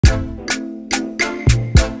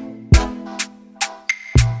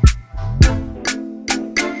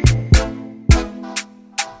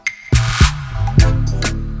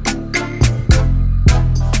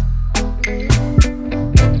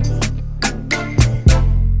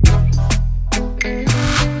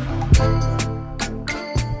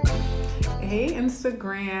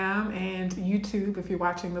Instagram and YouTube if you're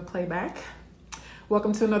watching the playback.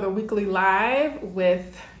 Welcome to another weekly live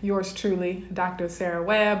with yours truly, Dr. Sarah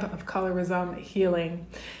Webb of Colorism Healing.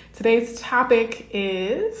 Today's topic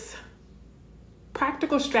is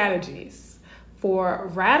practical strategies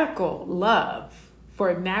for radical love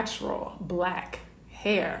for natural black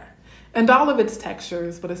hair and all of its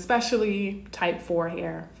textures, but especially type 4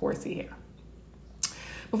 hair, 4C hair.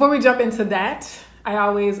 Before we jump into that, I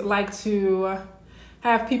always like to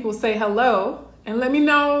have people say hello and let me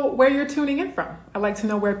know where you're tuning in from. I like to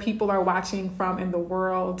know where people are watching from in the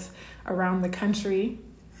world, around the country.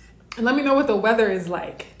 And let me know what the weather is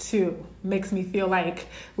like too. Makes me feel like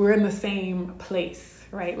we're in the same place,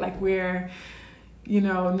 right? Like we're,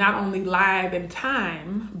 not only live in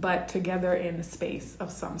time, but together in space of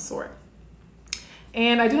some sort.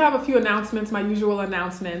 And I do have a few announcements, my usual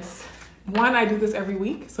announcements. One, I do this every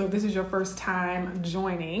week, so if this is your first time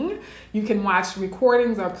joining, you can watch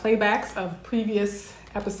recordings or playbacks of previous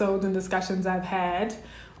episodes and discussions I've had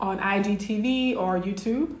on IGTV or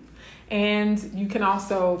YouTube. And you can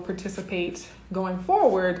also participate going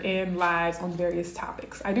forward in lives on various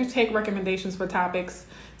topics. I do take recommendations for topics.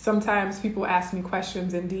 Sometimes people ask me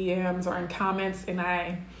questions in DMs or in comments, and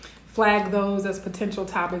I flag those as potential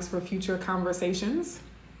topics for future conversations.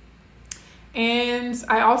 And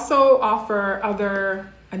I also offer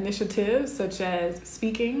other initiatives such as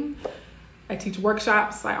speaking. I teach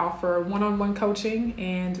workshops. I offer one-on-one coaching,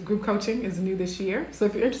 and group coaching is new this year. So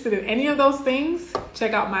if you're interested in any of those things,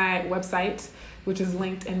 check out my website, which is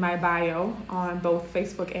linked in my bio on both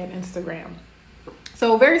Facebook and Instagram.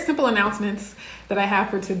 So very simple announcements that I have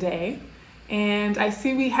for today. And I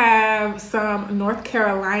see we have some North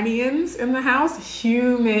Carolinians in the house.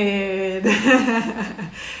 Humid.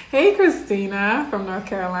 Hey, Christina from North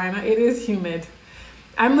Carolina. It is humid.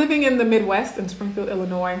 I'm living in the Midwest in Springfield,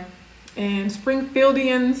 Illinois. And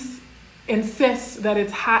Springfieldians insist that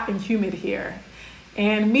it's hot and humid here.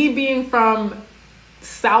 And me being from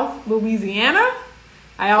South Louisiana,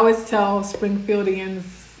 I always tell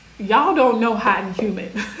Springfieldians, y'all don't know hot and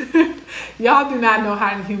humid. Y'all do not know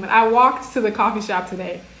hot and humid. I walked to the coffee shop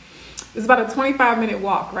today. It's about a 25-minute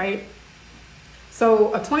walk, right?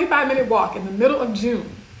 So a 25-minute walk in the middle of June,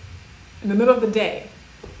 in the middle of the day,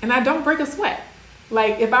 and I don't break a sweat.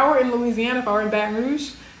 Like if I were in Louisiana, if I were in Baton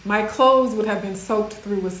Rouge, my clothes would have been soaked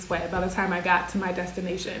through with sweat by the time I got to my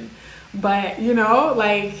destination. But,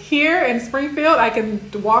 like here in Springfield, I can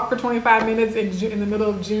walk for 25 minutes in the middle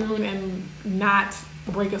of June and not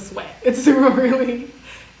break a sweat. It's really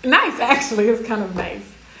nice, actually. It's kind of nice.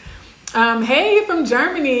 Hey, from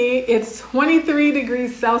Germany, it's 23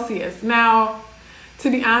 degrees Celsius. Now, to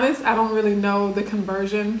be honest, I don't really know the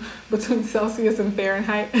conversion between Celsius and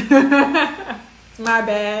Fahrenheit. It's my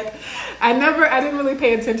bad. I didn't really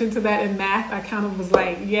pay attention to that in math. I kind of was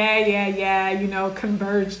like,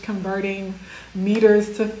 converting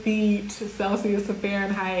meters to feet, Celsius to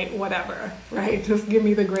Fahrenheit, whatever, right? Just give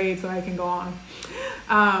me the grade so I can go on.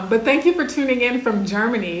 But thank you for tuning in from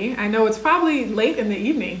Germany. I know it's probably late in the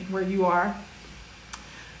evening where you are.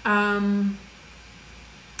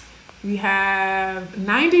 We have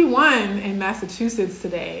 91 in Massachusetts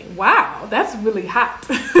today. Wow, that's really hot.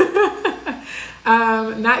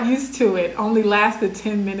 Not used to it. Only lasted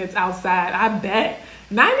 10 minutes outside. I bet.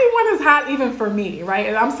 91 is hot even for me, right?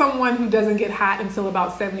 And I'm someone who doesn't get hot until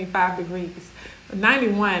about 75 degrees.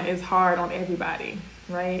 91 is hard on everybody,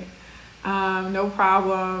 right? No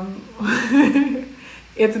problem.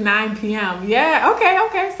 It's 9 p.m. Yeah,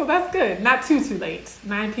 okay. So that's good. Not too late.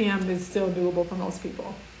 9 p.m. is still doable for most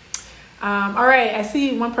people. All right. I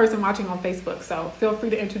see one person watching on Facebook, so feel free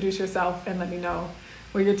to introduce yourself and let me know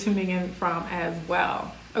where you're tuning in from as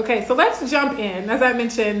well. Okay, so let's jump in. As I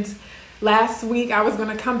mentioned last week, I was going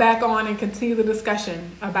to come back on and continue the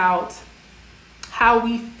discussion about how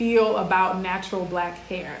we feel about natural black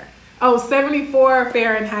hair. Oh, 74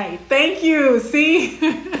 Fahrenheit. Thank you. See,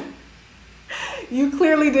 you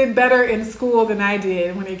clearly did better in school than I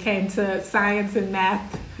did when it came to science and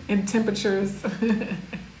math and temperatures.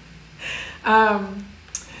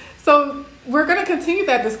 So we're going to continue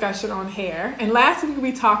that discussion on hair. And last week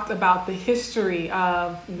we talked about the history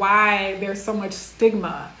of why there's so much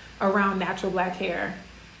stigma around natural black hair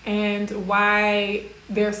and why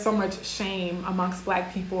there's so much shame amongst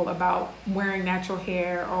black people about wearing natural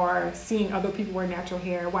hair or seeing other people wear natural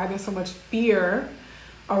hair, why there's so much fear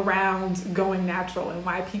around going natural and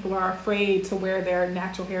why people are afraid to wear their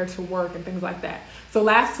natural hair to work and things like that. So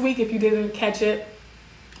last week, if you didn't catch it,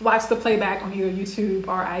 watch the playback on either YouTube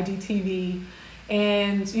or IGTV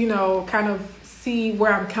and, kind of see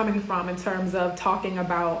where I'm coming from in terms of talking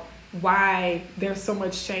about why there's so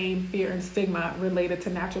much shame, fear, and stigma related to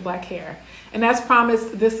natural Black hair. And as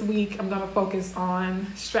promised, this week I'm going to focus on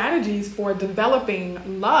strategies for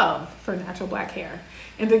developing love for natural Black hair.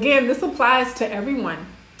 And again, this applies to everyone.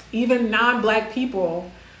 Even non-Black people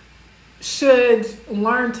should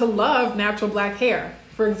learn to love natural Black hair.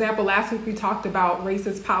 For example, last week we talked about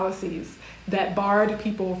racist policies that barred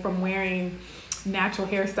people from wearing natural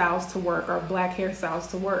hairstyles to work or Black hairstyles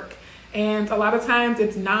to work. And a lot of times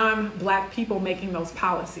it's non-Black people making those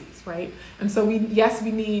policies, right? And so we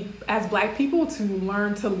need, as Black people, to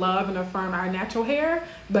learn to love and affirm our natural hair,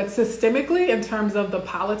 but systemically, in terms of the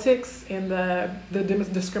politics and the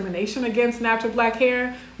discrimination against natural Black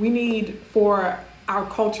hair, we need for our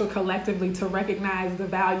culture collectively to recognize the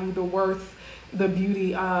value, the worth, the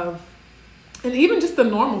beauty of, and even just the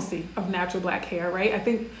normalcy of natural Black hair, right? I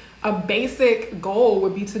think a basic goal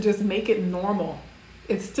would be to just make it normal.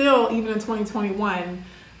 It's still, even in 2021,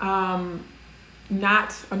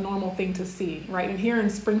 not a normal thing to see, right? And here in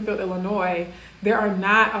Springfield, Illinois, there are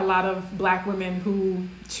not a lot of Black women who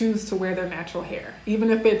choose to wear their natural hair.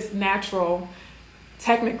 Even if it's natural,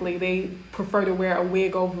 technically, they prefer to wear a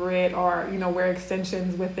wig over it or, wear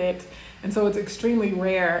extensions with it. And so it's extremely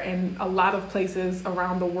rare in a lot of places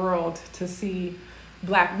around the world to see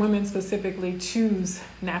Black women specifically choose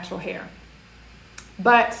natural hair.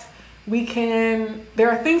 But there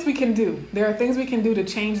are things we can do. There are things we can do to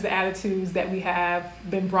change the attitudes that we have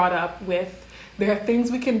been brought up with. There are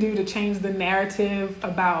things we can do to change the narrative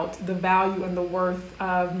about the value and the worth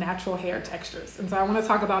of natural hair textures. And so I want to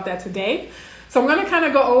talk about that today. So I'm going to kind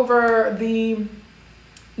of go over the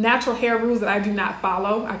natural hair rules that I do not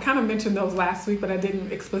follow. I kind of mentioned those last week, but I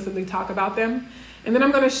didn't explicitly talk about them. And then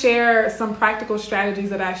I'm going to share some practical strategies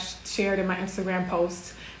that I shared in my Instagram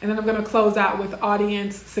post. And then I'm going to close out with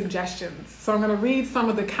audience suggestions. So I'm going to read some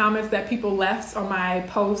of the comments that people left on my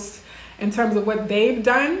post in terms of what they've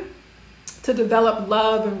done to develop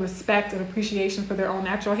love and respect and appreciation for their own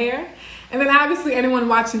natural hair. And then obviously anyone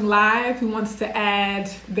watching live who wants to add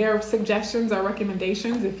their suggestions or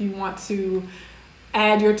recommendations, if you want to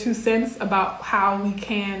add your 2 cents about how we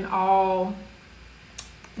can all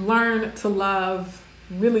learn to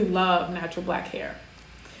really love natural Black hair.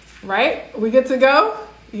 Right? We good to go?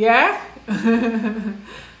 Yeah?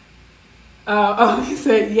 He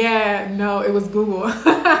said, yeah, no, it was Google.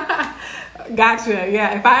 Gotcha.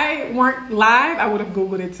 Yeah, if I weren't live, I would have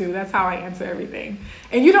Googled it too. That's how I answer everything.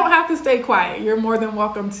 And you don't have to stay quiet. You're more than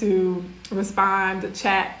welcome to respond,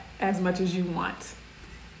 chat as much as you want.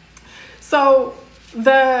 So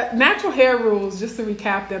the natural hair rules, just to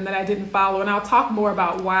recap them, that I didn't follow, and I'll talk more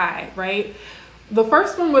about why, right? The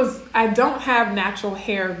first one was I don't have natural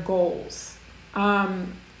hair goals.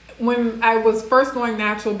 When I was first going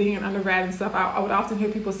natural, being an undergrad and stuff, I would often hear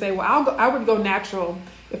people say, well, I would go natural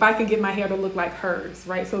if I could get my hair to look like hers,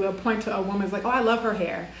 right? So they'll point to a woman's like, oh, I love her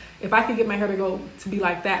hair. If I could get my hair to be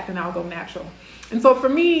like that, then I'll go natural. And so for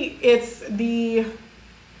me, it's the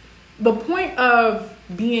point of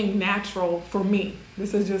being natural for me,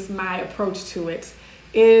 this is just my approach to it,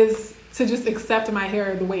 is to just accept my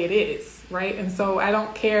hair the way it is, right? And so I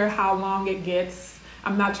don't care how long it gets.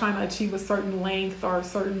 I'm not trying to achieve a certain length or a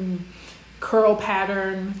certain curl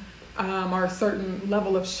pattern or a certain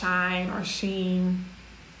level of shine or sheen.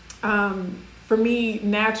 For me,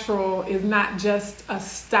 natural is not just a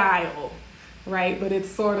style, right? But it's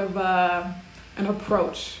sort of an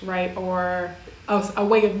approach, right? Or a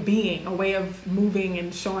way of being, a way of moving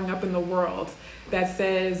and showing up in the world that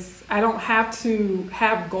says I don't have to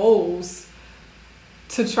have goals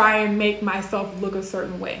to try and make myself look a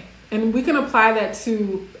certain way. And we can apply that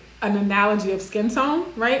to an analogy of skin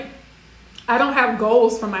tone, right? I don't have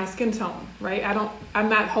goals for my skin tone, right? I'm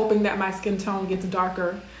not hoping that my skin tone gets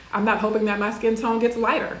darker. I'm not hoping that my skin tone gets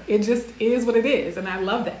lighter. It just is what it is. And I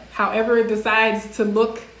love that. However it decides to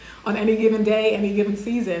look on any given day, any given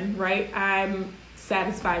season, right? I'm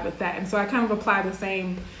satisfied with that. And so I kind of apply the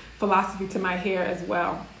same philosophy to my hair as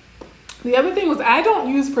well. The other thing was I don't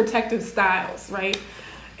use protective styles, right?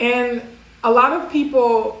 And a lot of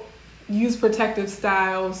people use protective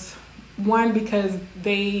styles, one, because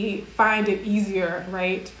they find it easier,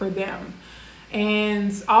 right, for them.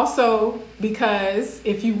 And also because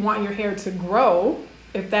if you want your hair to grow,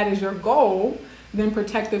 if that is your goal, then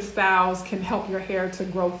protective styles can help your hair to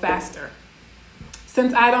grow faster.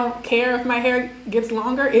 Since I don't care if my hair gets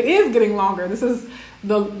longer, it is getting longer. This is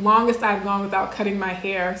the longest I've gone without cutting my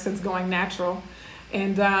hair since going natural.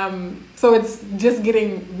 And so it's just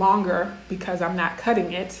getting longer because I'm not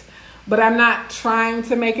cutting it. But I'm not trying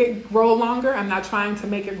to make it grow longer. I'm not trying to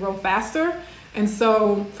make it grow faster. And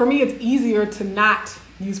so for me, it's easier to not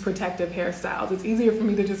use protective hairstyles. It's easier for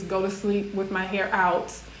me to just go to sleep with my hair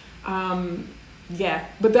out. Yeah,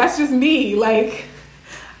 but that's just me. Like,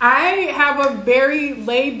 I have a very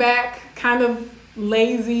laid back, kind of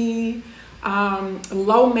lazy,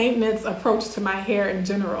 low maintenance approach to my hair in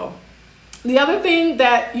general. The other thing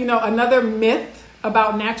that, another myth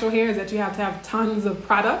about natural hair is that you have to have tons of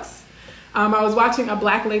products. I was watching a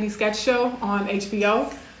Black Lady sketch show on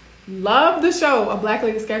HBO. Love the show. A Black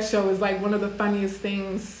Lady sketch show is like one of the funniest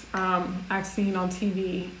things I've seen on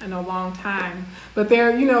TV in a long time. But there,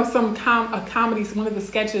 a comedy, one of the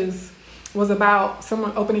sketches was about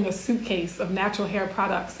someone opening a suitcase of natural hair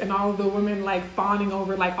products and all of the women like fawning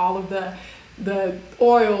over like all of the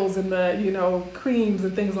oils and the, creams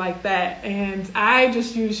and things like that. And I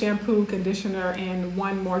just use shampoo, conditioner, and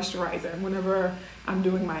one moisturizer whenever I'm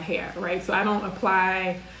doing my hair, right? So I don't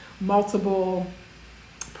apply multiple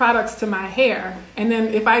products to my hair. And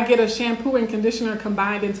then if I get a shampoo and conditioner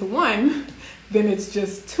combined into one, then it's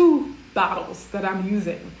just 2 bottles that I'm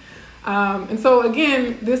using. And so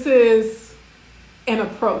again, this is an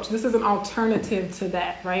approach. This is an alternative to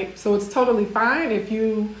that, right? So it's totally fine if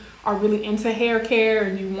you are really into hair care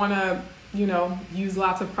and you want to, use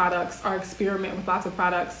lots of products or experiment with lots of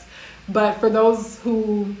products. But for those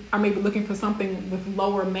who are maybe looking for something with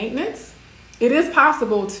lower maintenance, it is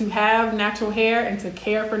possible to have natural hair and to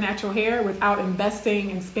care for natural hair without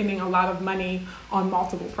investing and spending a lot of money on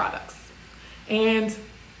multiple products. And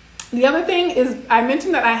the other thing is, I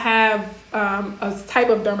mentioned that I have a type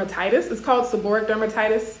of dermatitis. It's called seborrheic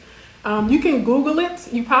dermatitis. You can Google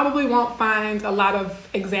it. You probably won't find a lot of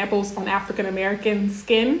examples on African American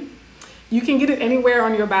skin. You can get it anywhere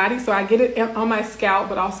on your body. So I get it on my scalp,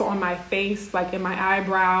 but also on my face, like in my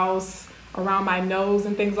eyebrows, around my nose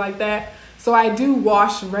and things like that. So I do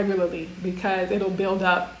wash regularly because it'll build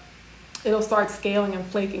up. It'll start scaling and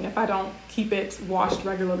flaking if I don't keep it washed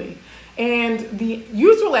regularly. And the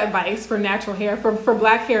usual advice for natural hair, for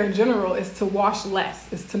black hair in general, is to wash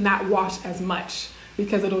less, is to not wash as much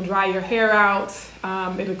because it'll dry your hair out.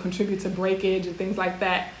 It'll contribute to breakage and things like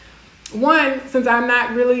that. One, since I'm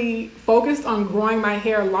not really focused on growing my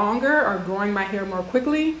hair longer or growing my hair more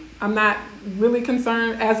quickly, I'm not really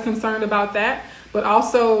concerned about that. But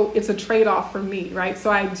also it's a trade-off for me, right?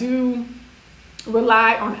 So I do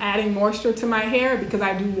rely on adding moisture to my hair because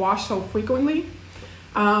I do wash so frequently.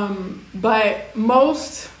 But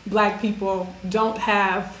most black people don't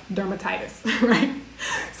have dermatitis, right?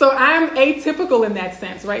 So I'm atypical in that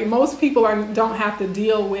sense, right? Most people don't have to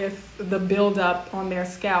deal with the buildup on their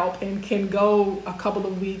scalp and can go a couple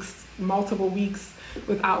of weeks, multiple weeks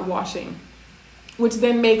without washing, which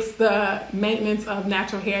then makes the maintenance of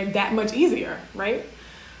natural hair that much easier, right?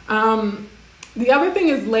 The other thing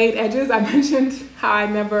is laid edges. I mentioned how I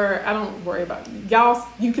don't worry about it. Y'all,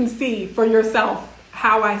 you can see for yourself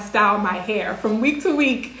how I style my hair. From week to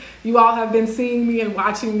week, you all have been seeing me and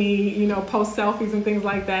watching me, post selfies and things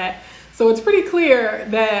like that. So it's pretty clear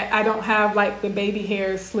that I don't have like the baby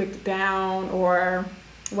hair slicked down or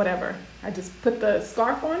whatever. I just put the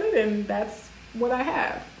scarf on it and that's what I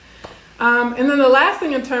have. And then the last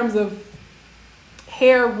thing in terms of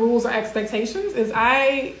hair rules or expectations is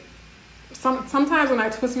sometimes when I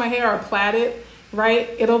twist my hair or plait it, right,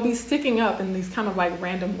 it'll be sticking up in these kind of like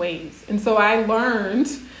random ways. And so I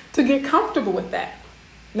learned to get comfortable with that.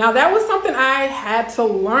 Now that was something I had to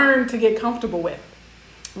learn to get comfortable with,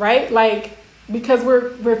 right? Like, because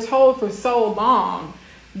we're told for so long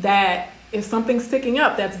that if something's sticking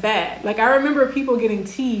up, that's bad. Like I remember people getting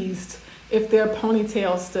teased if their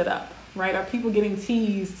ponytail stood up, right? Or people getting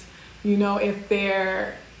teased, if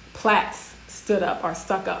their plaits stood up or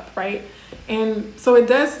stuck up, right? And so it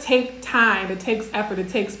does take time, it takes effort, it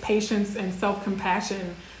takes patience and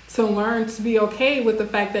self-compassion to learn to be okay with the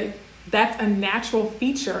fact that that's a natural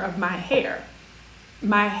feature of my hair.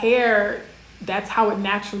 My hair, that's how it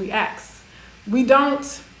naturally acts. We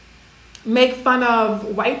don't make fun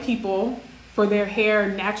of white people for their hair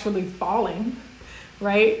naturally falling,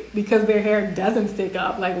 right? Because their hair doesn't stick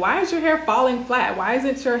up. Like, why is your hair falling flat? Why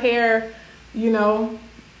isn't your hair,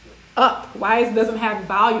 up? Why it doesn't have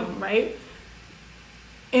volume, right?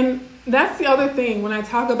 And that's the other thing. When I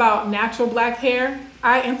talk about natural black hair,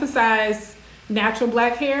 I emphasize natural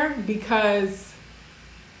black hair because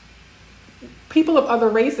people of other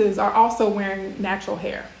races are also wearing natural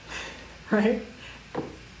hair, right?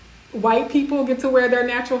 White people get to wear their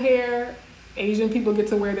natural hair. Asian people get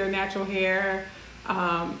to wear their natural hair.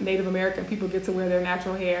 Native American people get to wear their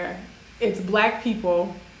natural hair. It's black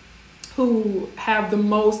people who have the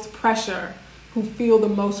most pressure, who feel the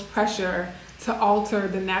most pressure to alter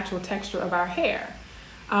the natural texture of our hair.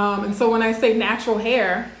 And so when I say natural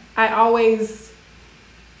hair, I always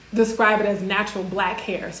describe it as natural black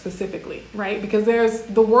hair specifically, right? Because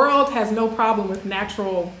the world has no problem with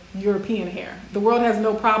natural European hair. The world has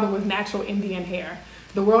no problem with natural Indian hair.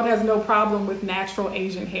 The world has no problem with natural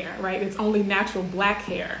Asian hair, right? It's only natural black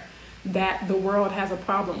hair that the world has a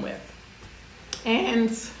problem with. And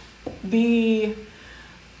the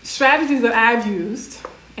strategies that I've used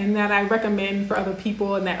and that I recommend for other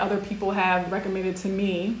people and that other people have recommended to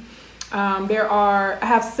me, I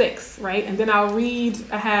have 6, right? And then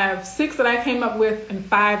I have 6 that I came up with and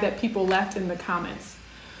 5 that people left in the comments.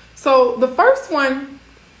 So the first one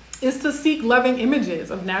is to seek loving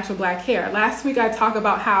images of natural black hair. Last week I talked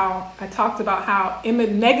about how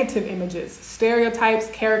negative images, stereotypes,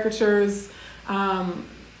 caricatures,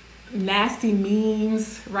 nasty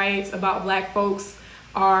memes, right, about black folks,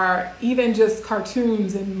 are even just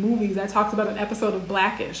cartoons and movies. I talked about an episode of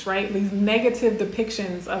Blackish, right? These negative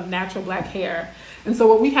depictions of natural black hair. And so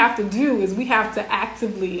what we have to do is we have to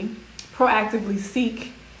proactively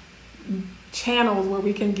seek channels where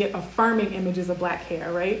we can get affirming images of black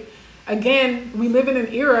hair, right? Again, we live in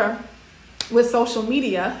an era with social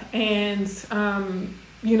media and,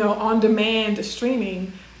 on-demand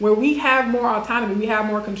streaming where we have more autonomy, we have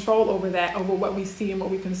more control over what we see and what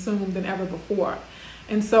we consume than ever before.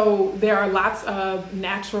 And so there are lots of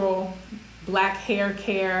natural black hair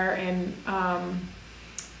care and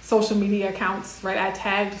social media accounts, right? I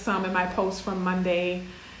tagged some in my post from Monday.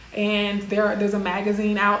 And there's a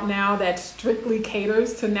magazine out now that strictly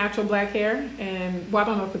caters to natural black hair. And I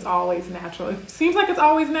don't know if it's always natural. It seems like it's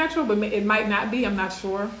always natural, but it might not be. I'm not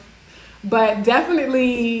sure. But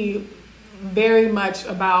definitely very much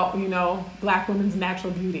about, black women's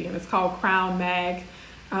natural beauty. And it's called Crown Mag.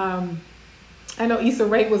 I know Issa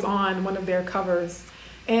Rae was on one of their covers.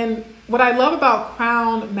 And what I love about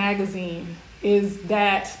Crown Magazine is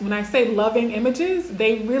that when I say loving images,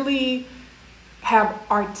 they really have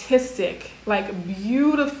artistic, like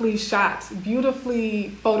beautifully shot, beautifully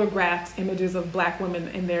photographed images of black women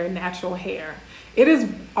in their natural hair. It is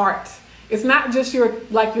art. It's not just your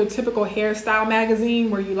typical hairstyle magazine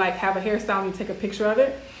where you have a hairstyle and you take a picture of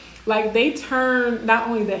it. Like they turn not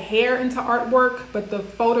only the hair into artwork, but the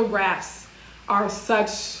photographs are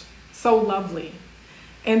so lovely.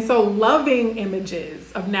 And so loving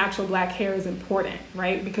images of natural black hair is important,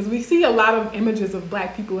 right? Because we see a lot of images of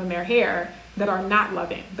black people in their hair that are not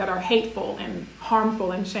loving, that are hateful and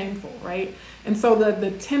harmful and shameful, right? And so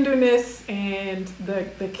the tenderness and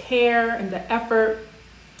the care and the effort,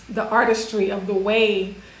 the artistry of the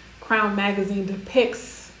way Crown Magazine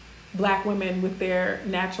depicts black women with their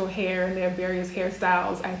natural hair and their various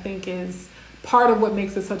hairstyles, I think is part of what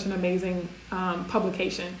makes it such an amazing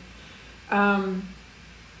publication.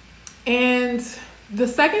 And the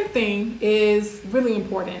second thing is really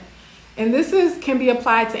important. And this can be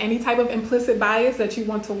applied to any type of implicit bias that you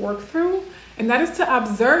want to work through. And that is to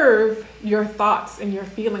observe your thoughts and your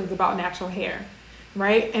feelings about natural hair,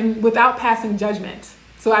 right? And without passing judgment.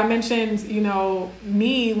 So I mentioned,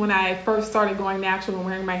 me when I first started going natural and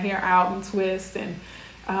wearing my hair out and twist, and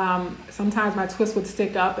sometimes my twists would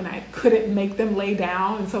stick up and I couldn't make them lay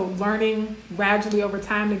down. And so learning gradually over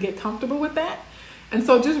time to get comfortable with that. And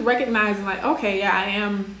so just recognizing okay, yeah, I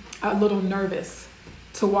am a little nervous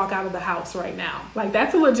to walk out of the house right now.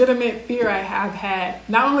 That's a legitimate fear I've had,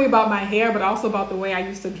 not only about my hair, but also about the way I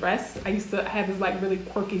used to dress. I used to have this really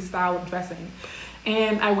quirky style of dressing.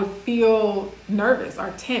 And I would feel nervous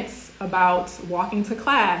or tense about walking to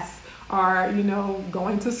class or,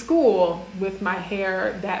 going to school with my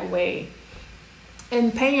hair that way.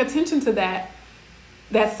 And paying attention to that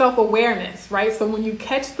self-awareness, right? So when you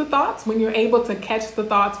catch the thoughts, when you're able to catch the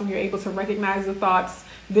thoughts, when you're able to recognize the thoughts,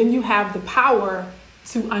 then you have the power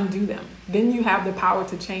to undo them. Then you have the power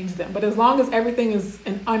to change them. But as long as everything is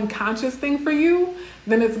an unconscious thing for you,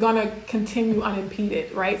 then it's going to continue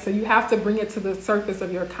unimpeded, right? So you have to bring it to the surface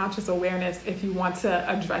of your conscious awareness if you want to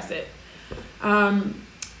address it.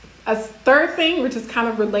 A third thing, which is kind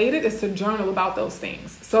of related, is to journal about those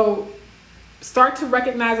things. So start to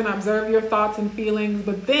recognize and observe your thoughts and feelings,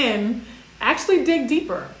 but then actually dig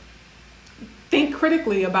deeper. Think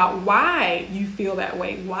critically about why you feel that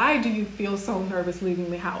way. Why do you feel so nervous leaving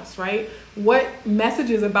the house, right? What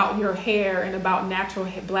messages about your hair and about natural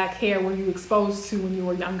black hair were you exposed to when you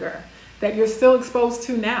were younger that you're still exposed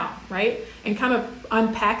to now, right? And kind of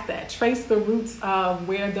unpack that. Trace the roots of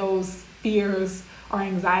where those fears or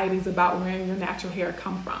anxieties about wearing your natural hair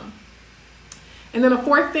come from. And then a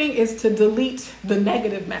fourth thing is to delete the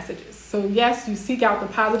negative messages. So yes, you seek out the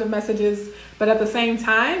positive messages, but at the same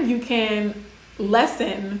time, you can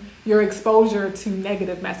lessen your exposure to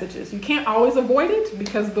negative messages. You can't always avoid it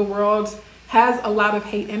because the world has a lot of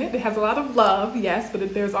hate in it. It has a lot of love, yes,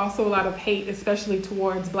 but there's also a lot of hate, especially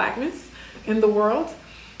towards Blackness in the world.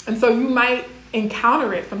 And so you might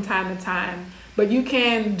encounter it from time to time, but you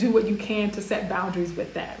can do what you can to set boundaries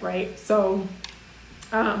with that, right? So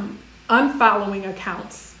unfollowing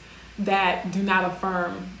accounts that do not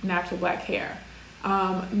affirm natural Black hair,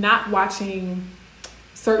 not watching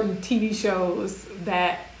certain TV shows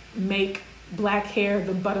that make Black hair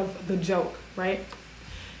the butt of the joke, right?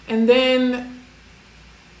 And then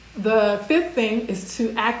the fifth thing is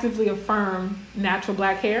to actively affirm natural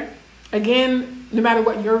Black hair. Again, no matter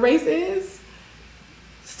what your race is,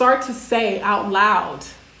 start to say out loud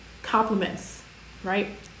compliments, right?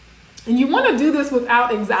 And you want to do this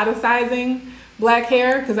without exoticizing Black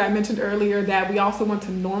hair, because I mentioned earlier that we also want to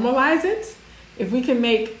normalize it. If we can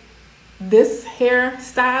make this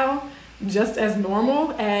hairstyle just as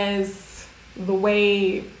normal as the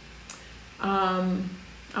way,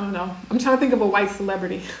 I don't know, I'm trying to think of a white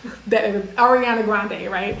celebrity, that Ariana Grande,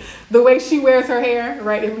 right? The way she wears her hair,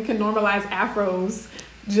 right? If we can normalize afros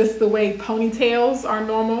just the way ponytails are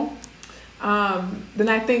normal, then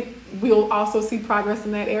I think we'll also see progress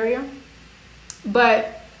in that area.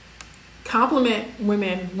 But compliment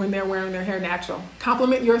women when they're wearing their hair natural.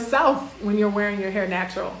 Compliment yourself when you're wearing your hair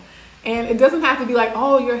natural. And it doesn't have to be like,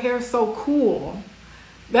 oh, your hair is so cool.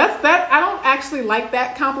 I don't actually like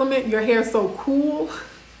that compliment, your hair is so cool,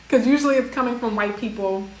 because usually it's coming from white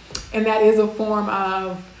people, and that is a form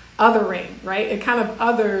of othering, right? It kind of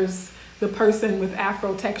others the person with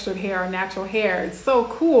afro textured hair or natural hair. It's so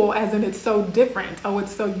cool, as in it's so different. Oh,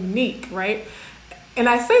 it's so unique, right? And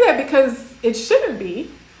I say that because it shouldn't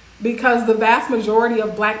be, because the vast majority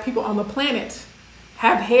of Black people on the planet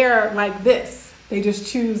have hair like this. They just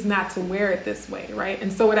choose not to wear it this way, right?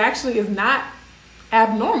 And so it actually is not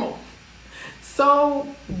abnormal. So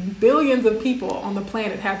billions of people on the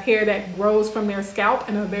planet have hair that grows from their scalp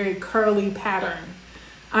in a very curly pattern.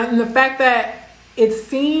 And the fact that it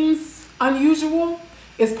seems unusual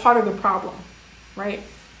is part of the problem, right?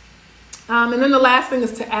 And then the last thing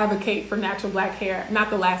is to advocate for natural Black hair. Not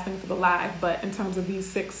the last thing for the live, but in terms of these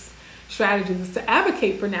 6 strategies, is to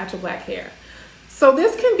advocate for natural Black hair. So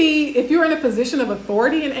this can be, if you're in a position of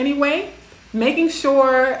authority in any way, making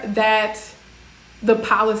sure that the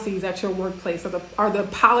policies at your workplace or the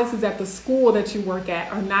policies at the school that you work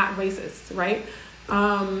at are not racist, right?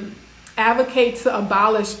 Advocate to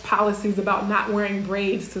abolish policies about not wearing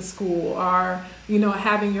braids to school, or,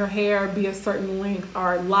 having your hair be a certain length,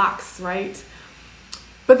 or locks, right?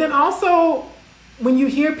 But then also, when you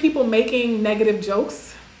hear people making negative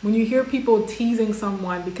jokes, when you hear people teasing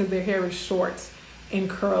someone because their hair is short and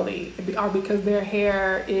curly, or because their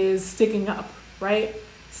hair is sticking up, right?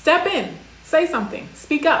 Step in. Say something,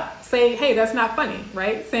 speak up, say, hey, that's not funny,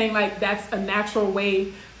 right? Saying like that's a natural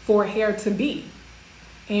way for hair to be,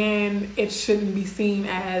 and it shouldn't be seen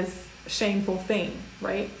as a shameful thing,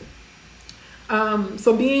 right?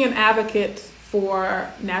 So being an advocate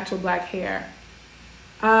for natural Black hair.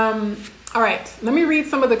 All right, let me read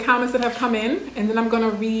some of the comments that have come in, and then I'm gonna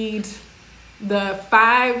read the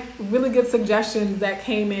 5 really good suggestions that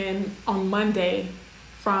came in on Monday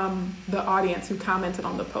from the audience who commented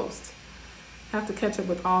on the post. I have to catch up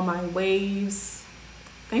with all my waves.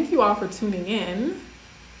 Thank you all for tuning in.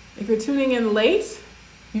 If you're tuning in late,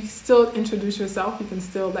 you can still introduce yourself. You can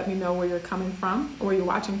still let me know where you're coming from or where you're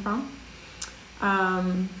watching from.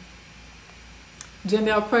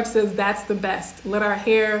 Janelle Crutch says, that's the best. Let our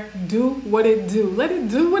hair do what it do. Let it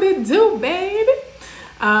do what it do, baby.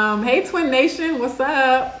 Hey, Twin Nation, what's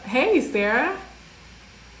up? Hey, Sarah.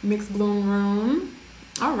 Mixed Bloom Room.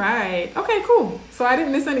 All right. Okay, cool. So I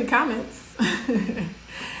didn't miss any comments.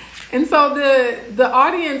 And so the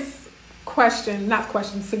audience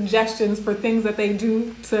suggestions for things that they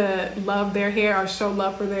do to love their hair or show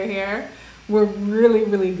love for their hair were really,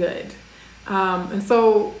 really good. And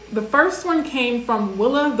so the first one came from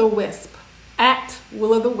Willa the Wisp, at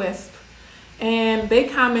Willa the Wisp. And they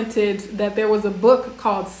commented that there was a book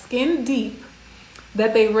called Skin Deep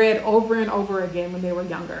that they read over and over again when they were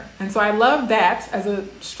younger. And so I love that as a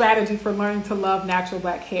strategy for learning to love natural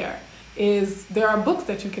Black hair. Is there are books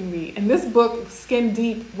that you can read. And this book, Skin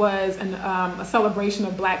Deep, was a celebration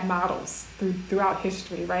of Black models throughout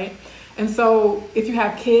history, right? And so if you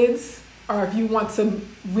have kids, or if you want to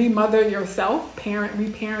remother yourself,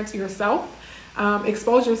 reparent yourself,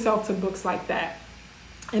 expose yourself to books like that.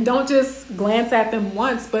 And don't just glance at them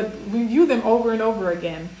once, but review them over and over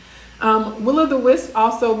again. Willa the Wisp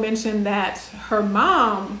also mentioned that her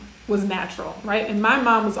mom was natural, right? And my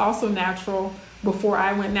mom was also natural before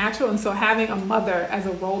I went natural. And so having a mother as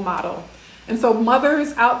a role model. And so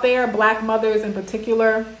mothers out there, Black mothers in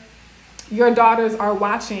particular, your daughters are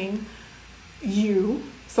watching you.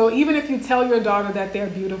 So even if you tell your daughter that they're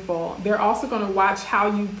beautiful, they're also going to watch how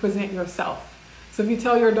you present yourself. So if you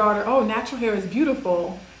tell your daughter, oh, natural hair is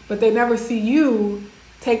beautiful, but they never see you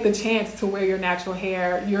take the chance to wear your natural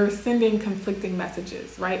hair, you're sending conflicting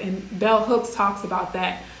messages, right? And Bell Hooks talks about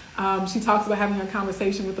that. She talks about having a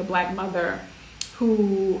conversation with a Black mother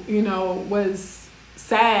who, was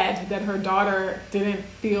sad that her daughter didn't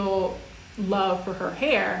feel love for her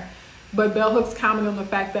hair. But Bell Hooks commented on the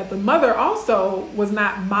fact that the mother also was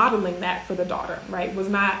not modeling that for the daughter, right? Was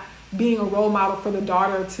not being a role model for the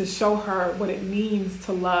daughter to show her what it means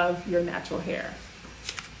to love your natural hair.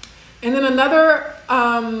 And then another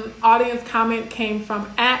audience comment came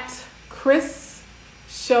from @Chris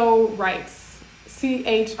Show Writes,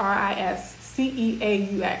 ChrisCeaux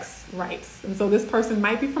Writes. And so this person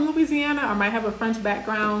might be from Louisiana or might have a French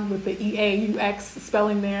background with the EAUX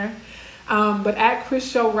spelling there. But @Chris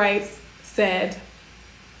Show Writes said,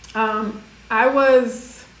 I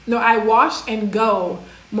wash and go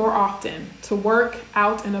more often to work,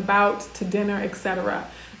 out and about, to dinner, etc.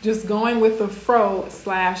 Just going with the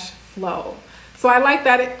fro/flow. So I like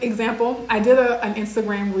that example. I did an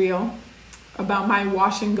Instagram reel about my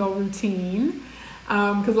wash and go routine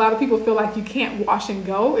because a lot of people feel like you can't wash and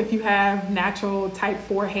go if you have natural type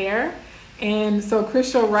 4 hair. And so Chris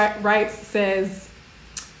Show Writes says,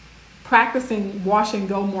 practicing wash and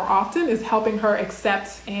go more often is helping her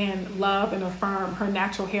accept and love and affirm her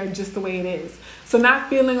natural hair just the way it is. So not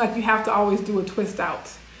feeling like you have to always do a twist out,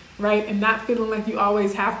 right? And not feeling like you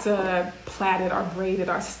always have to plait it or braid it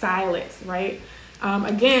or style it, right?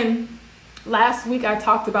 Again, last week I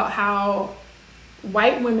talked about how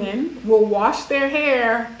white women will wash their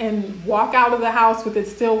hair and walk out of the house with it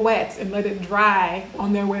still wet and let it dry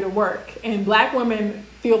on their way to work. And Black women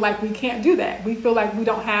feel like we can't do that. We feel like we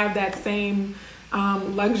don't have that same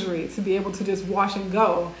luxury to be able to just wash and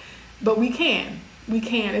go. But we can.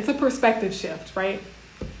 It's a perspective shift, right?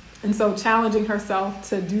 And so challenging herself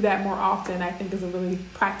to do that more often, I think, is a really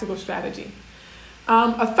practical strategy.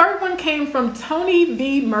 A third one came from Tony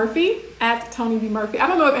V. Murphy, @Tony V. Murphy. I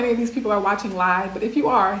don't know if any of these people are watching live, but if you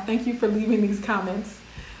are, thank you for leaving these comments.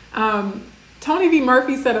 Tony V.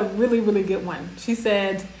 Murphy said a really, really good one. She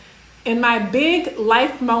said, in my big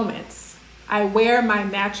life moments, I wear my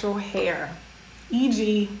natural hair,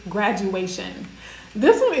 e.g. graduation.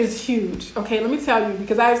 This one is huge. Okay, let me tell you,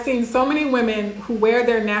 because I've seen so many women who wear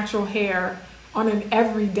their natural hair on an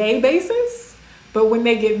everyday basis, but when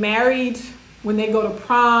they get married, when they go to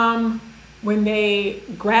prom, when they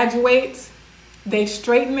graduate, they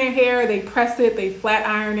straighten their hair, they press it, they flat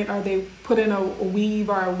iron it, or they put in a weave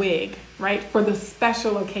or a wig, right, for the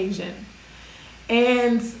special occasion.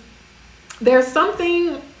 And there's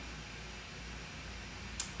something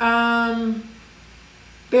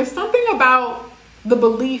about the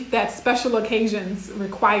belief that special occasions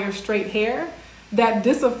require straight hair that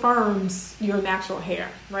disaffirms your natural hair,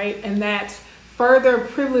 right? And that further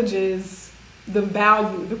privileges the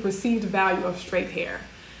perceived value of straight hair,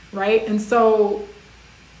 right? And so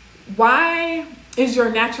why is your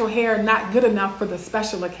natural hair not good enough for the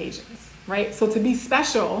special occasions, right? So to be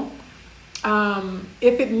special,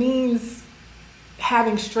 if it means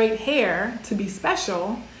having straight hair to be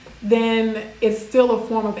special, then it's still a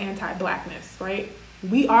form of anti-Blackness, right?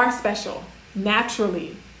 We are special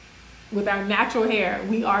naturally. With our natural hair,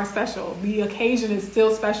 we are special. The occasion is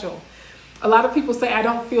still special. A lot of people say, I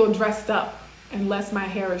don't feel dressed up unless my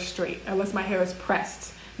hair is straight, unless my hair is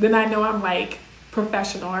pressed. Then I know I'm like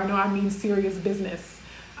professional, or I know I mean serious business.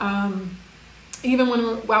 Even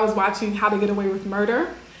when I was watching How to Get Away with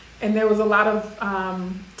Murder, and there was a lot of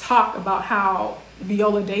talk about how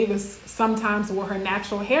Viola Davis sometimes wore her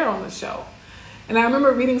natural hair on the show. And I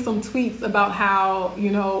remember reading some tweets about how,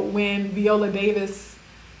 when Viola Davis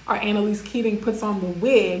or Annalise Keating puts on the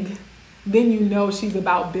wig, then you know she's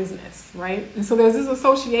about business, right? And so there's this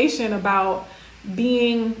association about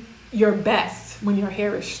being your best when your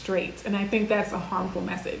hair is straight. And I think that's a harmful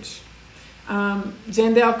message.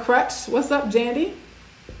 Jandel Crutch, what's up, Jandy?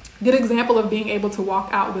 Good example of being able to walk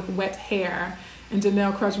out with wet hair. And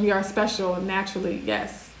Janelle Crutch, we are special naturally,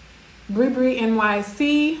 yes. Bree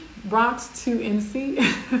NYC, Bronx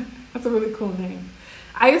 2NC. That's a really cool name.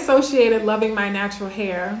 I associated loving my natural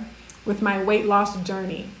hair with my weight loss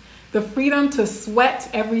journey. The freedom to sweat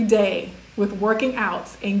every day with working out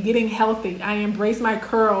and getting healthy. I embrace my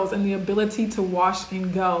curls and the ability to wash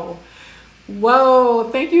and go. Whoa,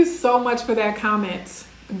 thank you so much for that comment,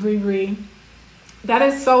 Bree. That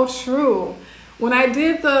is so true. When I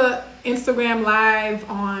did the Instagram live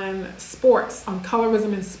on sports, on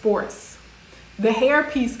colorism in sports, the hair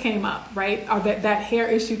piece came up, right? Or that hair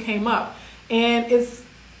issue came up. And it's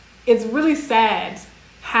really sad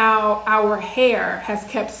how our hair has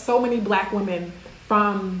kept so many Black women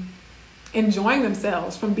from enjoying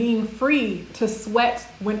themselves, from being free to sweat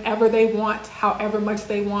whenever they want, however much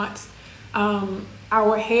they want.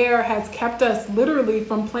 Our hair has kept us literally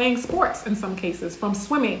from playing sports in some cases, from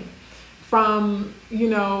swimming, from,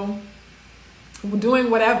 doing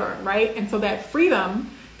whatever, right? And so that freedom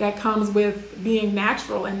that comes with being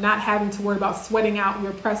natural and not having to worry about sweating out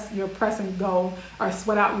your press and go, or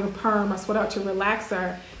sweat out your perm, or sweat out your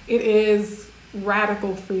relaxer, it is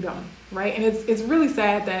radical freedom, right? And it's really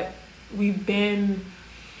sad that we've been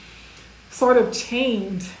sort of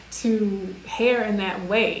chained to hair in that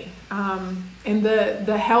way. And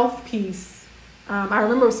the health piece, I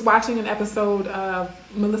remember watching an episode of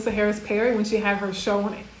Melissa Harris Perry when she had her show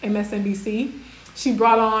on MSNBC. She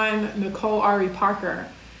brought on Nicole Ari Parker,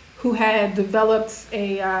 who had developed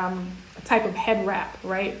a type of head wrap,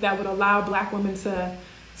 right, that would allow Black women to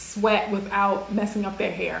sweat without messing up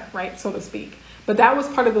their hair, right, so to speak. But that was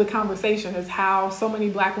part of the conversation, is how so many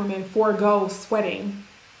Black women forego sweating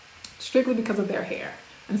strictly because of their hair.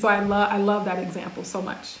 And so I love that example so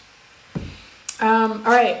much. All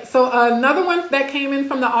right, so another one that came in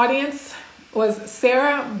from the audience was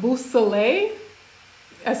Sarah Bousselet.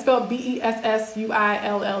 I spelled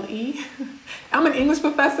Bessuille. I'm an English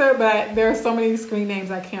professor, but there are so many screen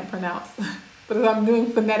names I can't pronounce. But I'm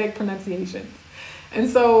doing phonetic pronunciations. And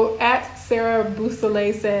so at Sarah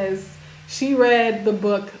Bousselet says she read the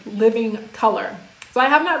book Living Color. So I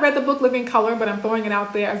have not read the book Living Color, but I'm throwing it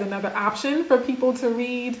out there as another option for people to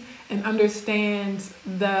read and understand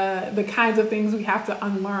the kinds of things we have to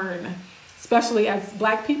unlearn, especially as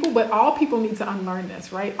Black people, but all people need to unlearn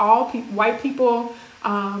this, right? White people,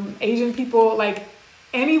 Asian people, like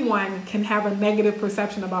anyone can have a negative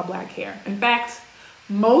perception about Black hair. In fact,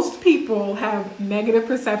 most people have negative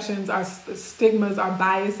perceptions, or stigmas, or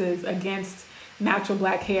biases against natural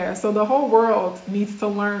Black hair. So the whole world needs to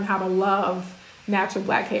learn how to love natural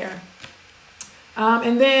Black hair.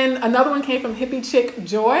 And then another one came from Hippie Chick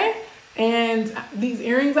Joy. And these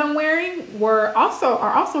earrings I'm wearing are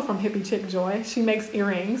also from Hippie Chick Joy. She makes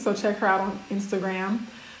earrings, so check her out on Instagram.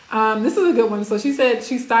 This is a good one. So she said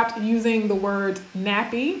she stopped using the word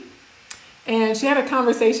nappy, and she had a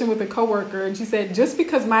conversation with a coworker, and she said, just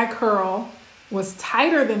because my curl was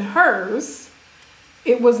tighter than hers,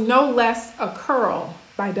 it was no less a curl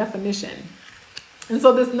by definition. And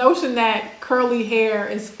so this notion that curly hair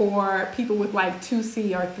is for people with like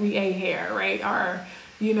 2C or 3A hair, right? Or,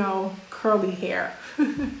 curly hair.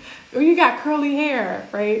 Or you got curly hair,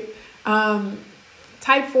 right?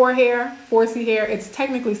 Type 4 hair, 4C hair, it's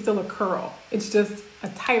technically still a curl. It's just a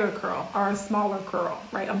tighter curl or a smaller curl,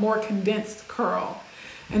 right? A more condensed curl.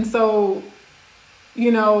 And so,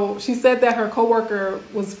 she said that her coworker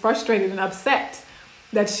was frustrated and upset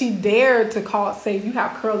that she dared to say you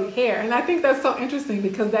have curly hair. And I think that's so interesting,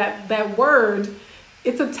 because that word,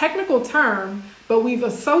 it's a technical term, but we've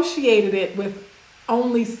associated it with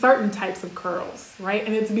only certain types of curls, right?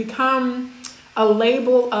 And it's become a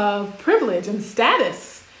label of privilege and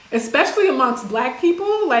status, especially amongst Black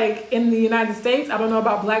people, like in the United States. I don't know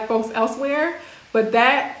about Black folks elsewhere, but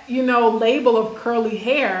that, label of curly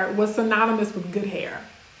hair was synonymous with good hair,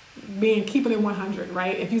 keeping it 100,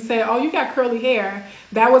 right? If you say, oh, you got curly hair,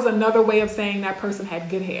 that was another way of saying that person had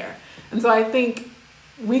good hair. And so I think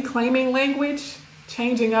reclaiming language,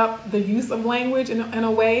 changing up the use of language in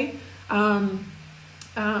a way,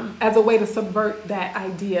 as a way to subvert that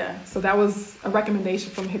idea. So that was a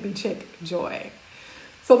recommendation from Hippie Chick Joy.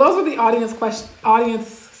 So those were the audience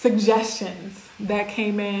suggestions that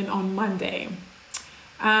came in on Monday.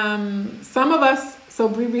 Some of us, so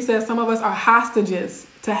Bree says, some of us are hostages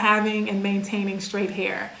to having and maintaining straight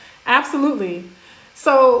hair. Absolutely.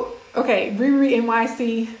 So, okay, Bree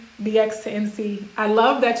NYC, BX to NC. I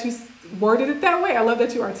love that you worded it that way. I love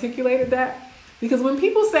that you articulated that, because when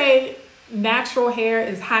people say natural hair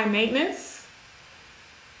is high maintenance,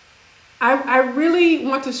 I really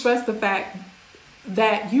want to stress the fact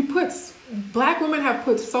that Black women have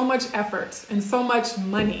put so much effort and so much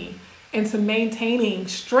money into maintaining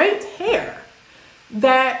straight hair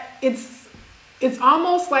that it's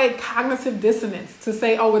almost like cognitive dissonance to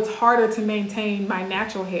say, oh, it's harder to maintain my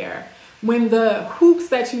natural hair, when the hoops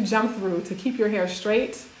that you jump through to keep your hair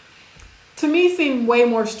straight, to me, seem way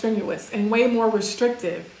more strenuous and way more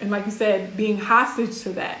restrictive. And like you said, being hostage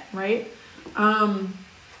to that, right?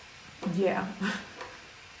 Yeah.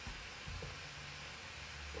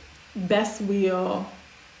 Best Wheel.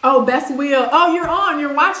 Oh, Best Wheel. Oh, you're on.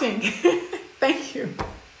 You're watching. Thank you.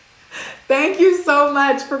 Thank you so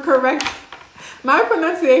much for correcting. My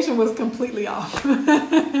pronunciation was completely off.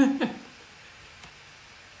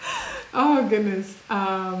 Oh goodness.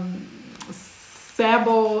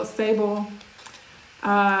 Sable.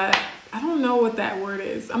 I don't know what that word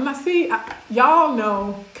is. I'm not y'all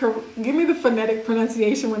know. Give me the phonetic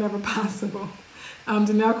pronunciation whenever possible.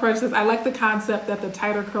 Janelle Crush says, I like the concept that the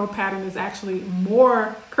tighter curl pattern is actually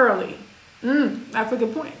more curly. That's a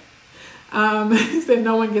good point. He said,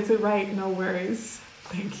 no one gets it right. No worries.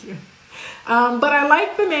 Thank you. But I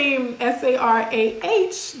like the name Sarah,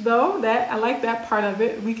 though. I like that part of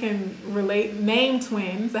it. We can relate name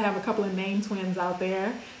twins. I have a couple of name twins out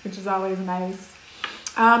there, which is always nice.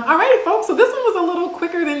 Alrighty, folks. So this one was a little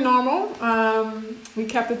quicker than normal. We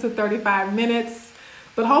kept it to 35 minutes,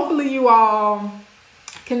 but hopefully you all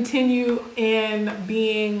continue in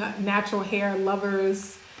being natural hair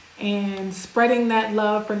lovers and spreading that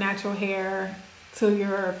love for natural hair to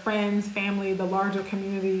your friends, family, the larger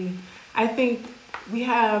community. I think we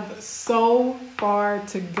have so far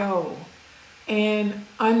to go in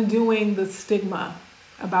undoing the stigma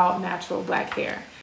about natural black hair.